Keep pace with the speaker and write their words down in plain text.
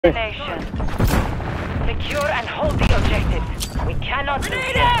Nation. Secure and hold the objectives. We cannot lose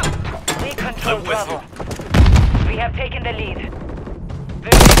here. We control Bravo. We have taken the lead. We're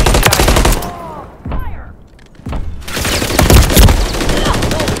taking Charlie. Fire!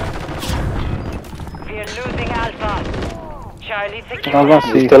 We're losing Alpha. Charlie secure. Alpha,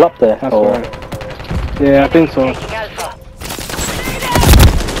 he's still up there. That's right. Yeah, I think so. Taking Alpha.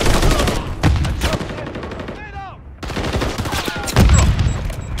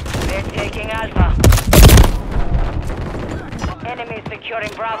 Taking Alpha. Enemy securing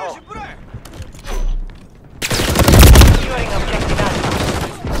Bravo. Securing objective Alpha.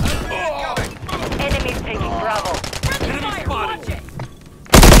 Enemies taking Bravo.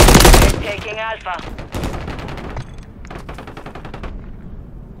 They're taking Alpha.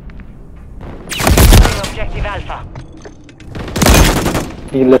 Securing objective Alpha.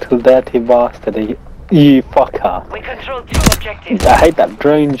 You little dirty bastard. You fucker. We control 2 objectives. I hate that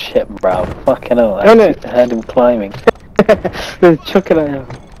drone shit, bro. Fucking hell. I heard him climbing. He's chucking at him.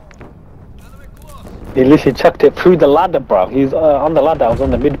 He literally chucked it through the ladder, bro. He's on the ladder. I was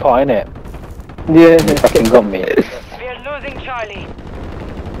on the mid part, innit? Yeah. He fucking got me. We're losing Charlie.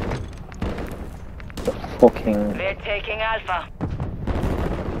 Fucking. We're taking Alpha.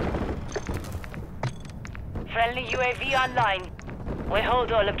 Friendly UAV online. We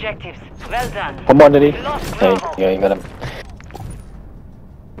hold all objectives. Well done. Come on, Diddy. Lost Hey, Bravo. yeah, you got him.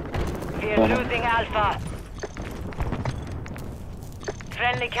 We're losing Alpha.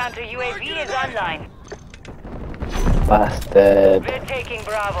 Friendly counter UAV is online. Bastard. We're taking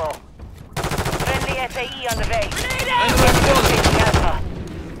Bravo. Friendly SAE on the base. Taking Alpha.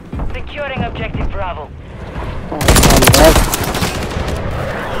 Securing objective Bravo.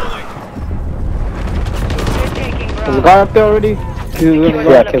 We're taking There's a Bravo. guy up there already?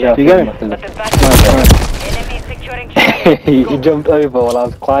 Yeah, keep going. Enemy securing Charlie. He jumped over while I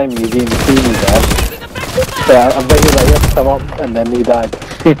was climbing. He didn't see me there. So I bet he was like, yes, come up, and then he died.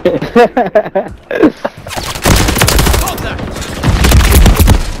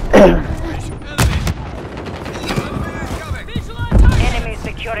 Enemy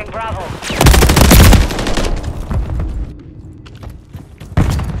securing Bravo.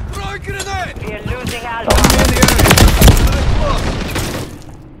 We're losing Alpha.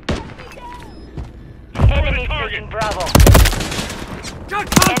 Enemy taking Bravo.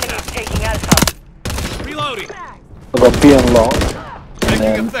 Enemy taking Alpha. Reloading. I got B unlocked. And Taking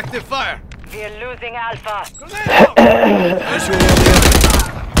then effective fire. We're losing Alpha. Visual on the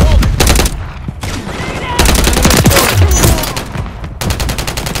enemy.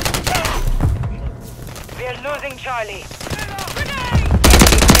 We're losing Charlie.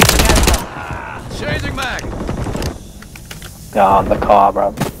 Changing mag. yeah, on the car,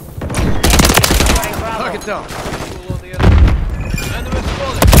 bro. Securing Bravo. Target down. Visual on the enemy. Enemy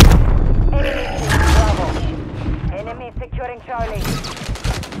spotted. Enemy taking Bravo. Enemy securing Charlie.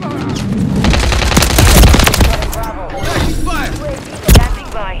 Securing Bravo. Taking fire. UAV standing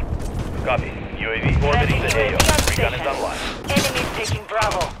by. Copy. UAV orbiting the AO. Recon is online. Enemy taking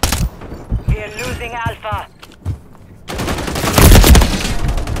Bravo. We're losing Alpha.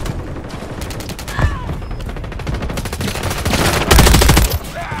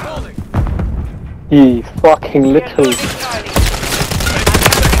 Holding. You fucking We're little. losing Charlie.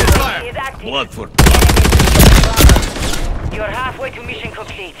 Effective fire. Is active. Blood for Enemy securing Bravo. You're halfway to mission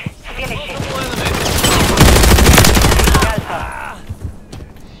complete. Finish it. enemy. Taking Alpha.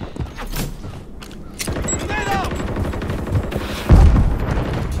 Grenade out.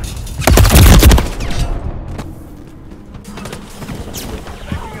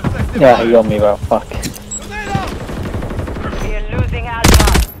 Taking effective Yeah, fire. he got me, bro. Fuck. Grenade out. We're losing Alpha.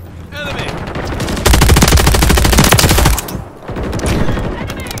 Enemy.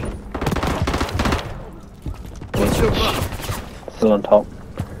 What's your plan? Still on top.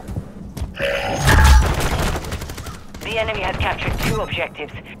 The enemy has captured 2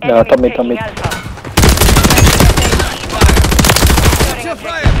 objectives. No, Enemy Tommy, taking Tommy. Alpha. What's your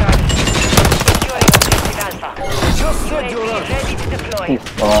Securing fire? objective Charlie. Securing objective Alpha. Just said UAV you're up. ready to deploy. He's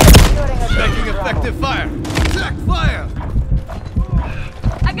fine. Securing Taking objective Bravo. effective fire. Attack fire.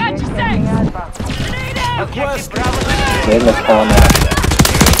 I got you, Taking Alpha. Objective Bravo. He's in the corner.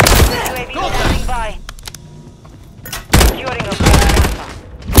 UAV standing by. Securing objective Alpha.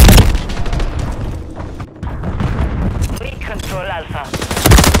 We control Alpha.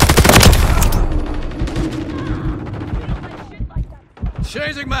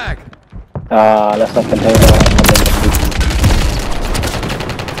 Changing mag. Let's not contain that.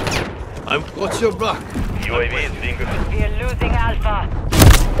 What's your block? UAV is being reviewed. We are losing Alpha.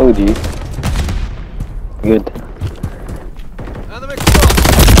 Oh, gee. Good. Enemy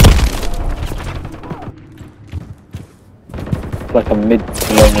cross. like a mid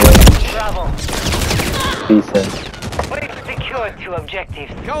to long range. Bravo. Decent. We've secured 2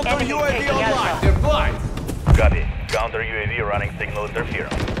 objectives. Counter Enemies UAV taking online. Alpha. They're blind. Got it. Counter UAV running signal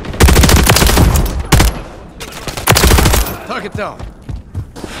interference. Target down.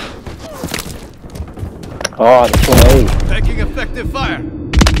 Oh, this one A. Taking effective fire.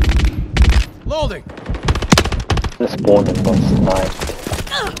 Loading. The spawning was nice.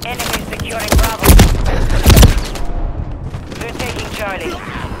 Enemies securing Bravo. They're taking Charlie.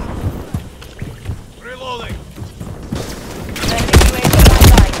 Reloading. Friendly UAV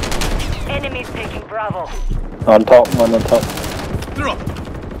online. Enemies taking Bravo. On top, one on top. Drop.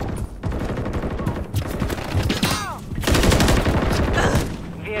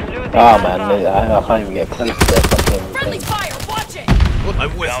 We're losing Ah Alpha. man, I can't even get close to that fucking Friendly thing. fire, watch it!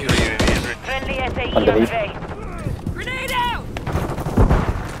 I'm with Counter you. UAV is returning. Friendly SAE on the Underneath. way. Grenade out!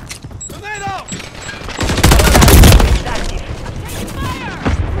 Grenade out. It's active. Taking fire!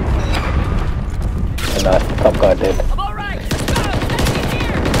 And top guy dead. I'm alright, let's go! Enemy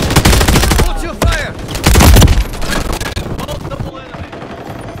here! Watch your fire. Multiple enemies.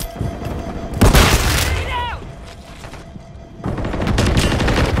 Grenade out!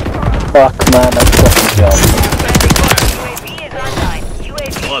 Fuck man, that's fucking job. UAV is online.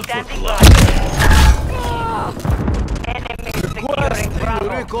 UAV standing by. Enemy securing Bravo.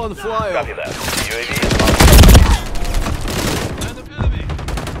 Recon flyover. Copy that. UAV is on. Enemy.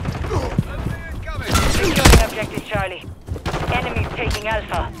 Enemy incoming. Securing objective Charlie. Enemies taking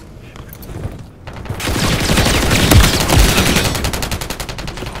Alpha.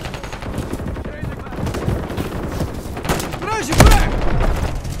 Crash back.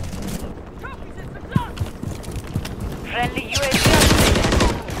 Trophies in the block! Friendly UAV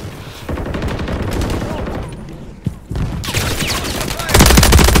activated.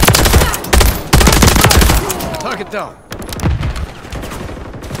 Target down.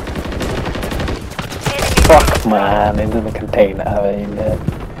 Enemy Fuck man, into the container. I mean,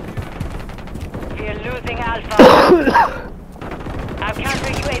 We're losing Alpha. Our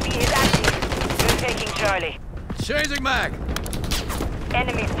counter UAV is active. We're taking Charlie. Changing mag.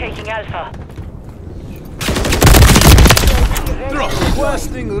 Enemies taking Alpha. Drop.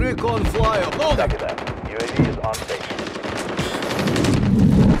 Requesting recon flyover. Loading. Copy that. UAV is on station.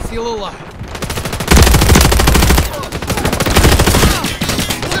 Still alive.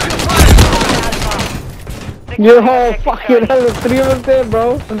 Alpha. Yo, Securing objective fucking Charlie. hell, there's 3 of us there, bro.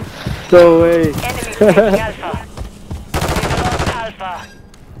 No way. Enemies taking Alpha. We've lost Alpha.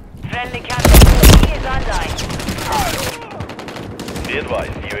 Friendly counter UAV is online. Be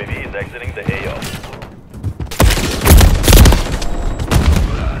advised, UAV is exiting the AO.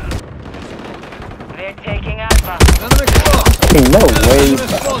 They're taking Alpha. Enemy close. Fucking no way, Enemy bro.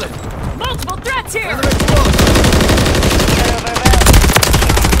 spotted. Multiple threats here! Enemy close. They're overwhelmed.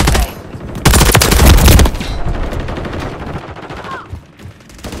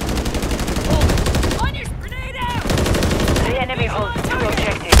 On your grenade out! The enemy holds 2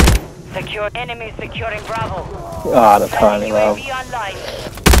 objectives. Secure enemies securing Bravo. Ah, the Friendly tiny bro. UAV online.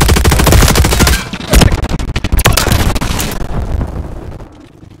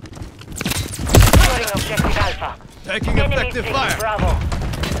 Securing objective Alpha. Taking Enemies effective taking fire. Bravo.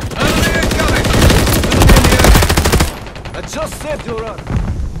 Enemy incoming. Enemy in the air. I just said to run.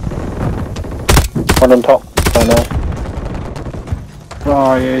 One on top. I know.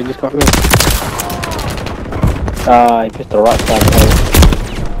 Oh yeah, he just got me. Ah, he pissed the right side.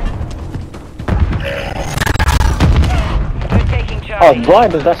 We're taking Oh, Charlie. why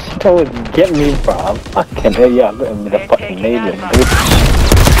does that shit always get me, bro? Fucking hell, yeah, I got him with a They're fucking taking alien, Alpha. dude.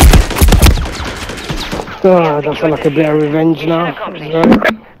 Oh, I don't feel like a bit of revenge now.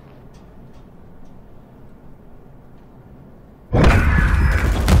 Right.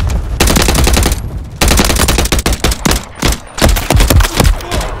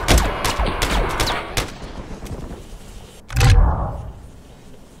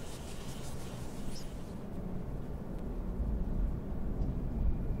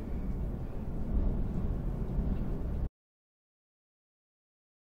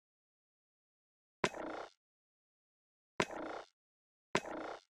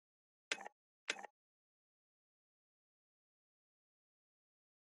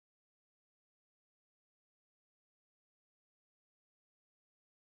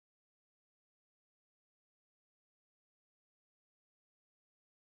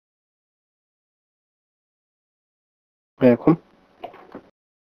 Yeah, come.